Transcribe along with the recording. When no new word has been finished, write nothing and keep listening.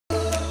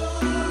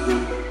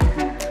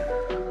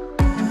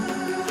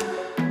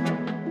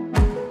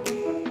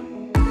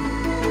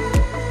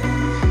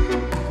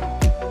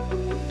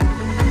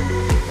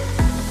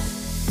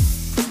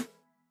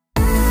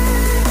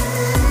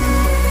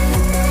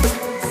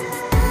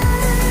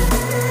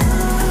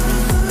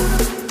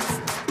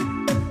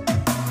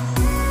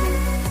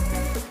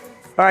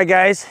All right,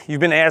 guys, you've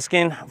been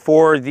asking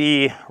for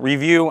the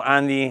review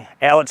on the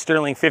Allett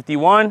Stirling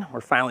 51. We're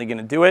finally going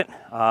to do it.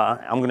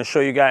 I'm going to show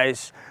you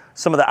guys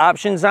some of the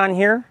options on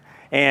here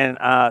and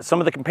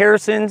some of the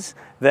comparisons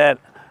that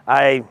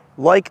I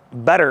like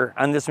better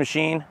on this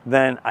machine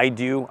than I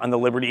do on the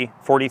Liberty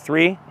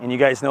 43. And you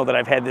guys know that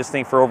I've had this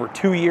thing for over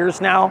 2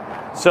 years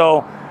now, so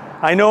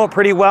I know it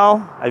pretty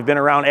well. I've been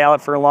around Allett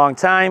for a long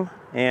time,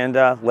 and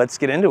let's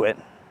get into it.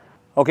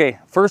 Okay,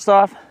 first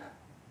off,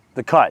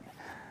 the cut.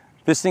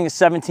 This thing is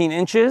 17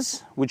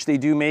 inches, which they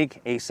do make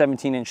a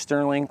 17-inch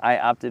Stirling. I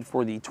opted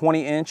for the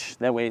 20-inch.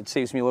 That way it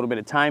saves me a little bit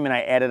of time, and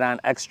I added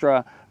on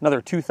another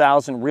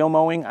 2,000 reel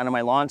mowing onto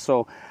my lawn,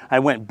 so I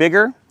went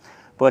bigger.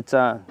 But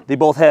they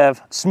both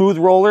have smooth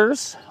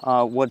rollers.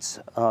 What's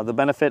the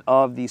benefit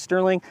of the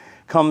Stirling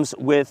comes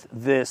with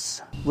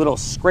this little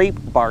scrape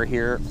bar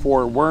here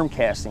for worm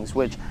castings,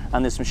 which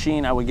on this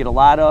machine I would get a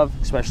lot of,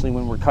 especially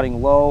when we're cutting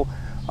low.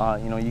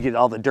 You know, you get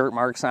all the dirt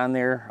marks on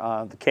there,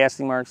 the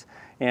casting marks,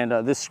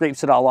 and this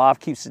scrapes it all off,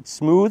 keeps it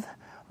smooth.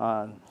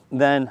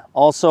 Then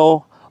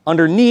also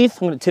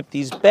underneath, I'm going to tip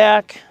these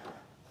back,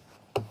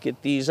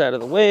 get these out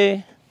of the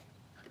way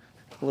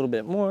a little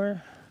bit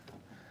more.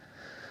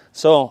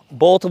 So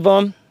both of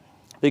them,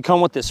 they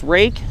come with this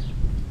rake.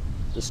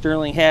 The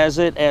Stirling has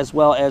it, as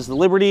well as the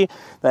Liberty.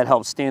 That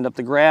helps stand up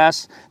the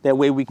grass. That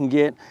way we can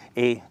get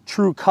a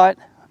true cut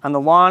on the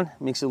lawn.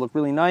 Makes it look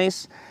really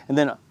nice. And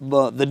then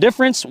the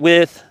difference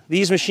with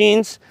these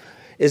machines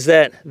is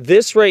that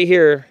this right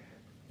here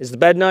is the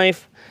bed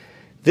knife.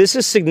 This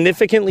is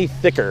significantly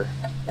thicker.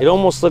 It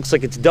almost looks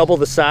like it's double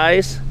the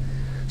size.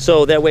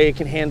 So that way it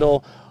can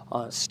handle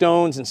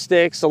stones and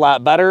sticks a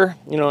lot better.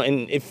 You know,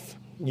 and if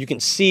you can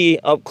see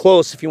up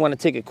close, if you want to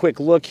take a quick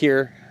look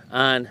here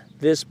on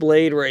this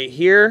blade right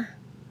here,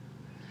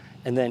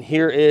 and then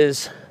here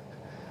is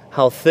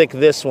how thick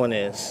this one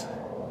is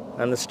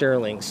on the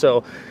Stirling.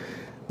 So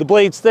the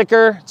blade's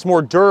thicker, it's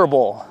more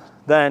durable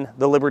than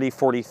the Liberty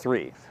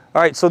 43.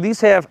 All right, so these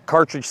have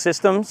cartridge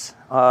systems.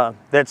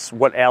 That's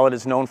what Allett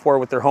is known for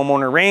with their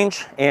homeowner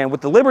range. And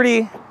with the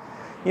Liberty,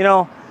 you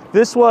know,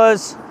 this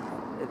was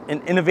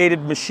an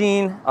innovative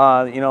machine,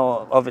 you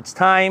know, of its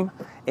time.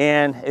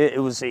 And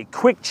it was a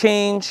quick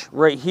change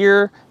right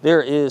here.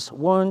 There is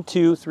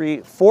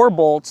 4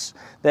 bolts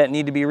that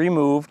need to be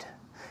removed.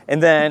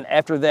 And then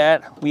after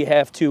that, we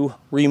have to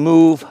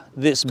remove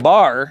this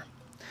bar.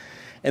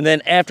 And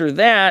then after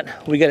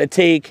that, we got to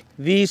take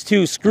these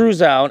 2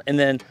 screws out, and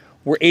then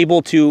we're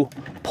able to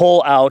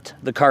pull out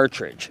the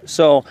cartridge.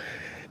 So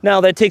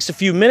now that takes a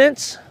few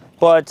minutes,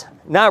 but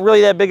not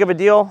really that big of a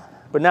deal.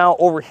 But now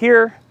over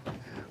here,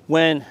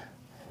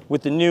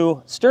 with the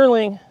new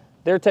Stirling,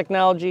 their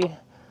technology,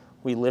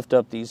 we lift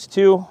up these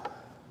 2.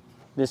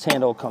 This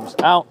handle comes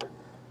out,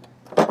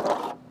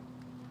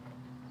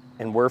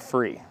 and we're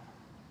free.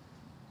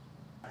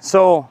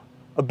 So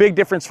a big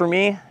difference for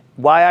me,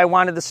 why I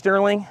wanted the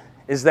Stirling,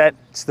 is that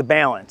it's the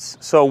balance.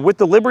 So with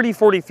the Liberty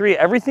 43,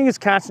 everything is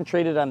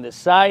concentrated on this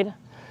side.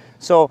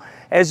 So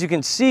as you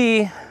can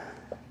see,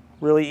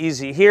 really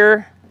easy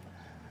here,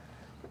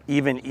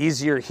 even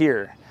easier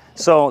here.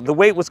 So the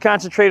weight was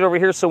concentrated over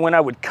here, so when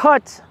I would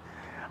cut,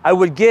 I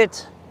would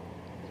get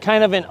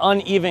kind of an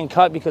uneven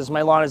cut because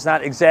my lawn is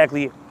not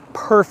exactly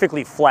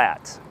perfectly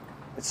flat.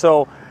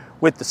 So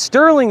with the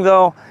Stirling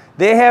though,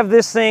 they have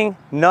this thing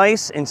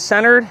nice and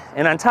centered,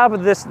 and on top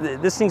of this,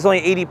 this thing's only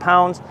 80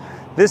 pounds.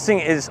 This thing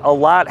is a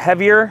lot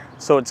heavier,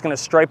 so it's going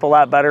to stripe a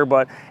lot better,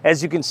 but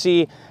as you can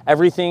see,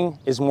 everything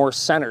is more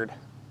centered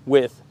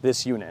with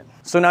this unit.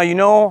 So now you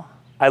know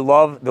I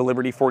love the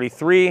Liberty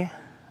 43.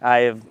 I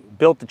have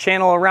built the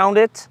channel around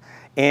it,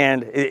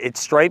 and it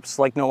stripes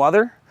like no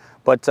other.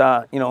 But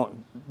you know,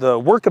 the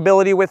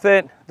workability with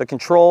it, the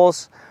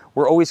controls,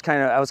 I was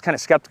kind of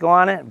skeptical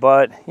on it,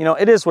 but you know,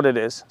 it is what it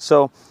is.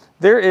 So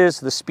there is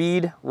the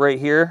speed right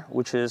here,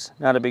 which is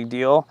not a big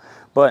deal,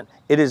 but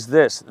it is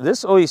this.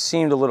 This always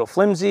seemed a little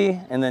flimsy,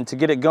 and then to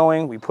get it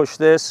going, we push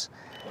this,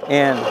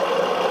 and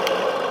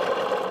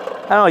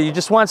I don't know, you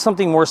just want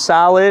something more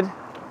solid,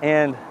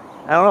 and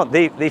I don't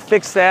know, they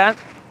fixed that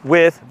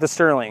with the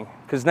Stirling,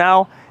 because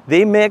now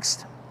they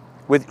mixed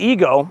with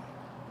Ego,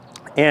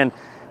 and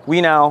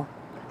we now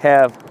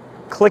have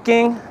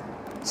clicking,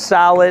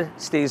 solid,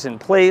 stays in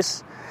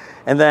place,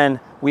 and then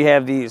we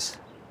have these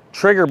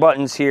trigger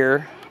buttons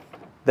here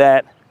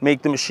that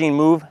make the machine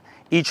move.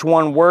 Each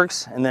one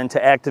works, and then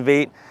to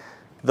activate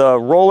the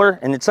roller,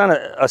 and it's on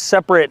a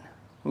separate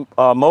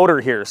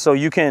motor here, so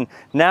you can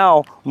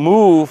now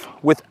move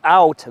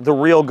without the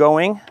reel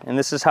going, and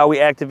this is how we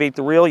activate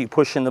the reel. You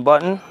push in the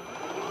button,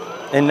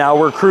 and now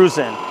we're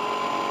cruising,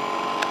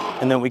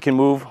 and then we can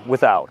move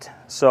without.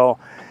 So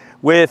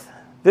with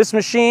this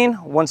machine,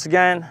 once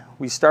again,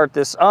 we start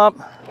this up,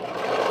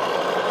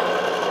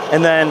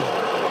 and then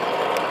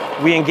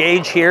we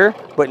engage here,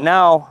 but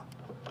now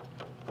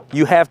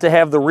you have to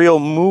have the reel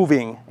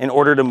moving in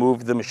order to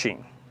move the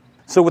machine.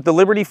 So with the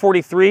Liberty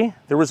 43,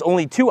 there was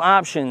only 2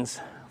 options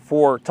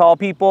for tall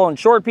people and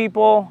short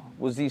people,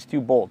 was these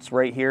 2 bolts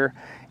right here,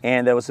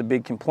 and that was a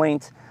big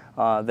complaint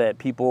that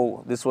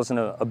people, this wasn't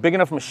a big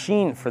enough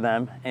machine for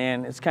them,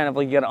 and it's kind of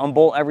like you got to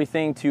unbolt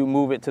everything to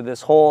move it to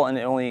this hole, and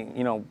it only,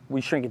 you know,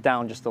 we shrink it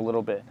down just a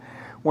little bit.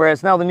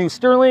 Whereas now the new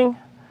Stirling,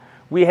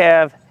 we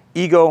have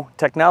Ego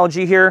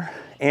technology here,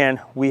 and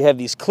we have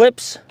these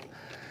clips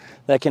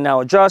that can now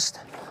adjust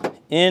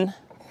in,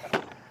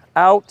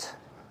 out,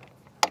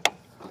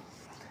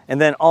 and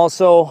then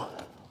also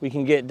we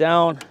can get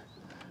down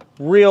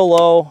real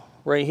low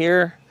right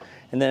here,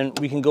 and then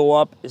we can go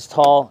up as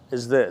tall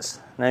as this.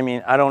 And I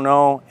mean, I don't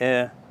know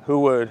who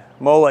would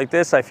mow like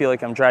this. I feel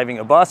like I'm driving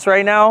a bus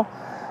right now.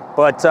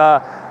 But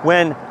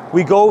when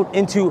we go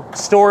into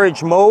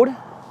storage mode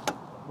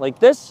like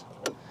this,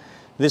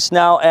 this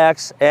now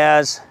acts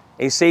as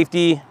a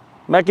safety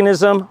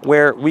mechanism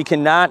where we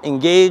cannot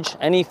engage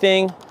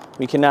anything.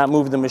 We cannot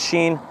move the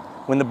machine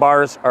when the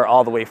bars are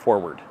all the way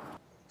forward.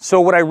 So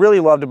what I really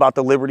loved about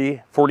the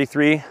Liberty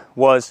 43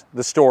 was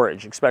the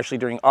storage, especially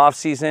during off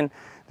season.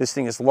 This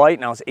thing is light,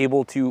 and I was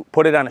able to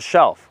put it on a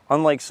shelf.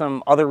 Unlike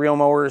some other reel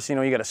mowers, you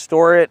know, you got to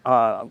store it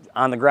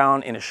on the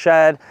ground in a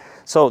shed.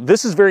 So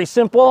this is very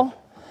simple.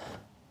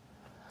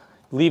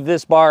 Leave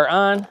this bar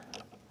on,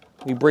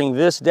 we bring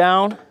this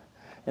down,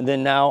 and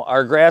then now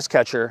our grass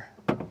catcher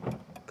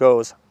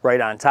goes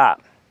right on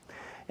top.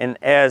 And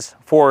as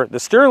for the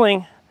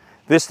Stirling,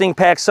 this thing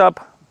packs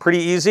up pretty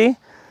easy.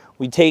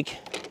 We take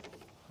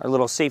our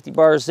little safety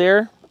bars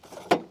there,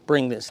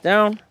 bring this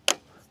down,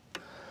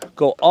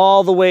 go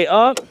all the way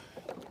up.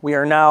 We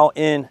are now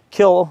in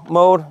kill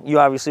mode. You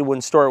obviously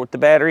wouldn't store it with the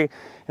battery.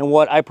 And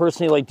what I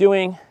personally like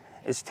doing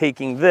is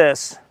taking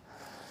this,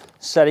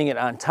 setting it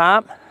on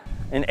top.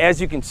 And as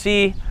you can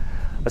see,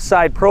 a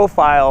side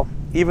profile,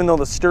 even though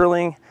the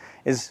Stirling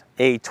is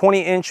a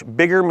 20-inch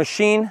bigger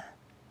machine,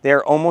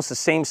 they're almost the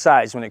same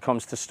size when it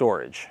comes to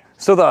storage.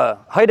 So the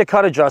height of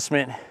cut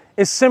adjustment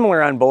is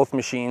similar on both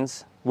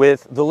machines.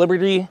 With the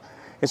Liberty,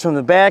 it's from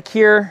the back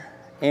here,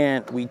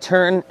 and we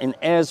turn, and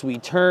as we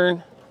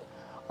turn,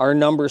 our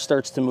number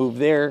starts to move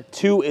there.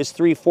 2 is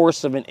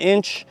 3/4 of an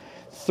inch,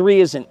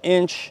 3 is an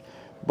inch,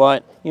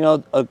 but you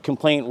know, a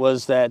complaint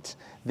was that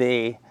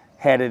they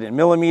had it in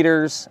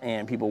millimeters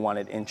and people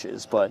wanted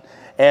inches. But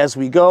as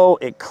we go,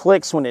 it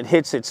clicks when it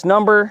hits its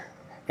number,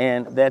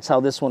 and that's how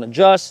this one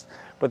adjusts.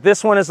 But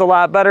this one is a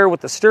lot better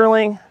with the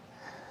Stirling.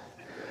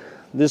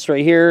 This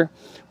right here,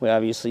 we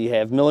obviously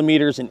have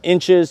millimeters and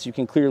inches. You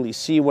can clearly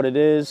see what it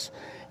is.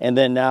 And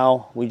then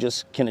now we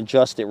just can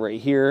adjust it right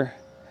here.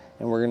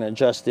 And we're gonna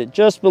adjust it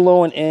just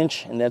below an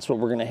inch, and that's what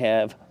we're gonna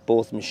have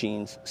both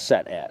machines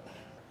set at.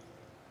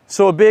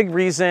 So a big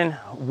reason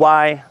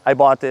why I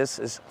bought this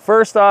is,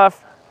 first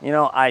off, you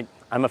know,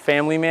 I'm a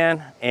family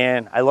man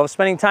and I love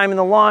spending time in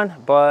the lawn,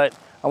 but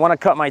I wanna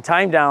cut my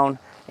time down,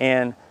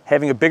 and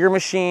having a bigger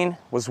machine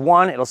was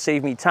one, it'll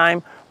save me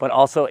time, but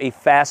also a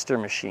faster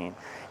machine.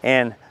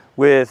 And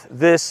with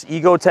this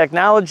Ego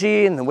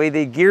technology and the way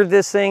they geared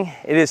this thing,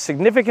 it is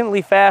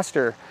significantly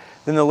faster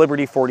than the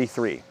Liberty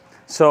 43.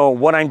 So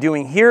what I'm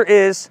doing here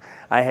is,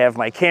 I have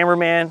my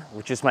cameraman,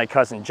 which is my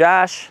cousin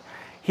Josh.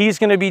 He's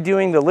gonna be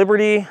doing the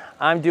Liberty,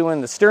 I'm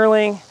doing the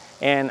Stirling,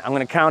 and I'm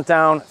gonna count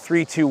down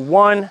 3, 2,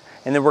 1,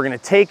 and then we're gonna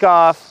take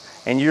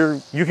off, and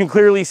you can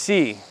clearly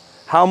see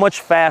how much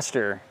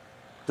faster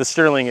the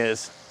Stirling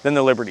is than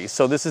the Liberty.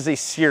 So this is a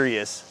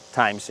serious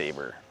time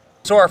saver.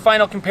 So our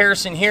final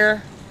comparison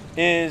here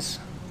is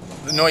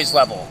the noise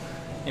level.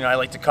 You know, I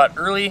like to cut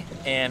early,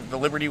 and the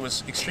Liberty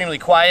was extremely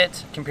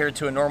quiet compared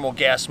to a normal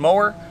gas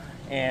mower.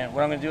 And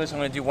what I'm gonna do is I'm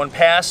gonna do one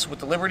pass with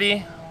the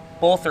Liberty.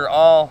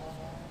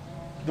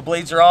 The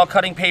blades are all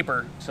cutting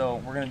paper.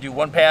 So we're gonna do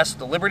one pass with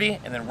the Liberty,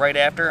 and then right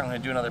after I'm gonna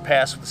do another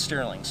pass with the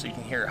Stirling, so you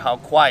can hear how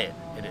quiet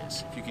it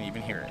is, if you can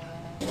even hear it.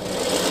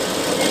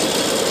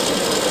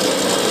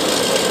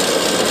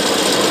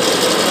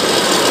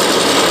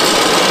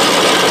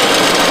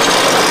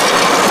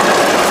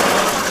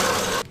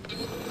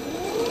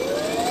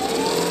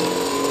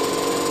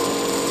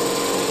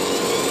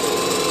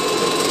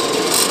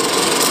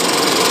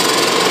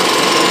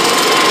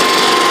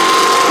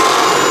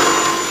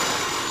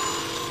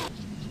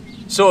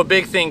 So a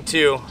big thing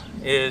too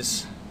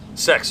is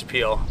sex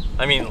appeal.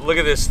 I mean, look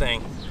at this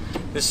thing.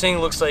 This thing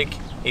looks like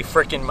a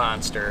frickin'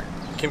 monster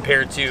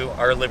compared to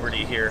our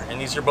Liberty here. And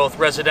these are both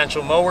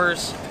residential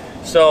mowers.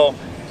 So,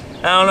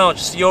 I don't know,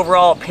 just the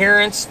overall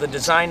appearance, the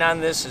design on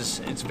this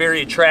it's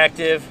very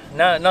attractive.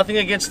 Nothing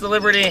against the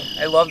Liberty.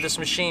 I love this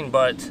machine,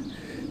 but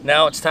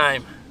now it's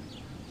time.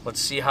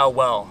 Let's see how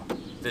well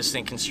this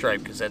thing can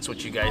stripe, because that's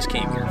what you guys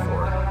came here for.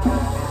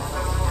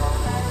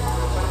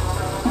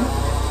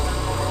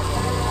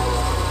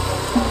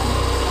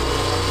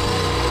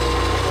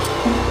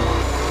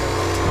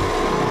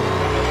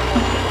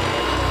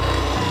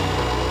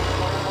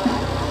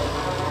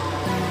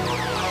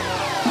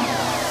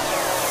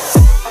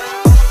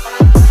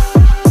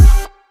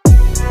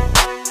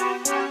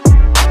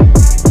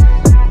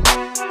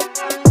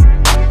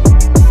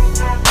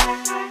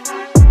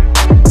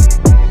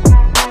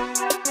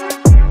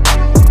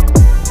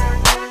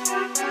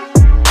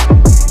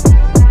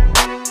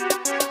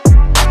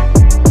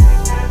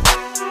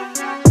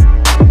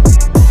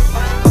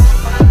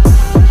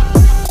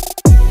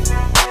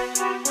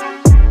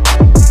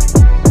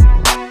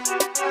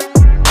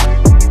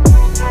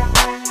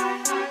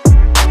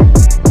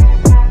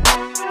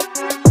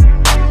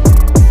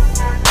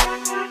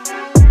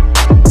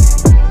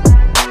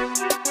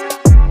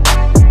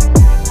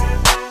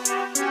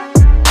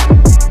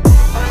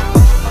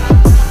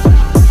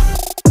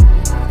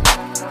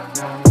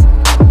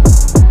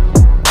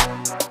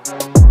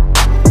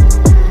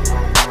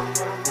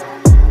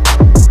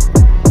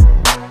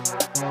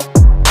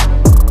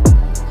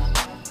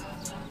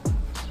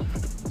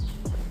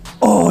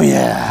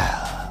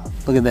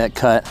 Look at that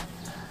cut.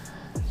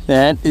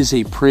 That is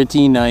a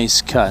pretty nice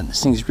cut.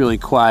 This thing's really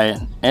quiet.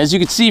 As you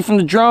can see from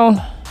the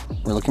drone,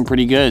 we're looking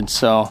pretty good.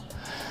 So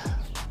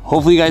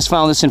hopefully you guys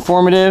found this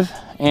informative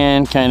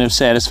and kind of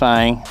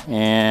satisfying.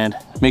 And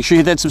make sure you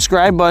hit that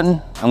subscribe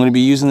button. I'm gonna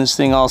be using this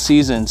thing all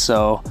season,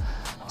 so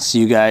I'll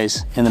see you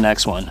guys in the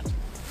next one.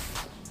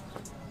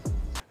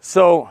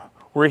 So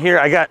we're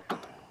here, let's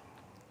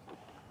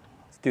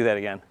do that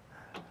again.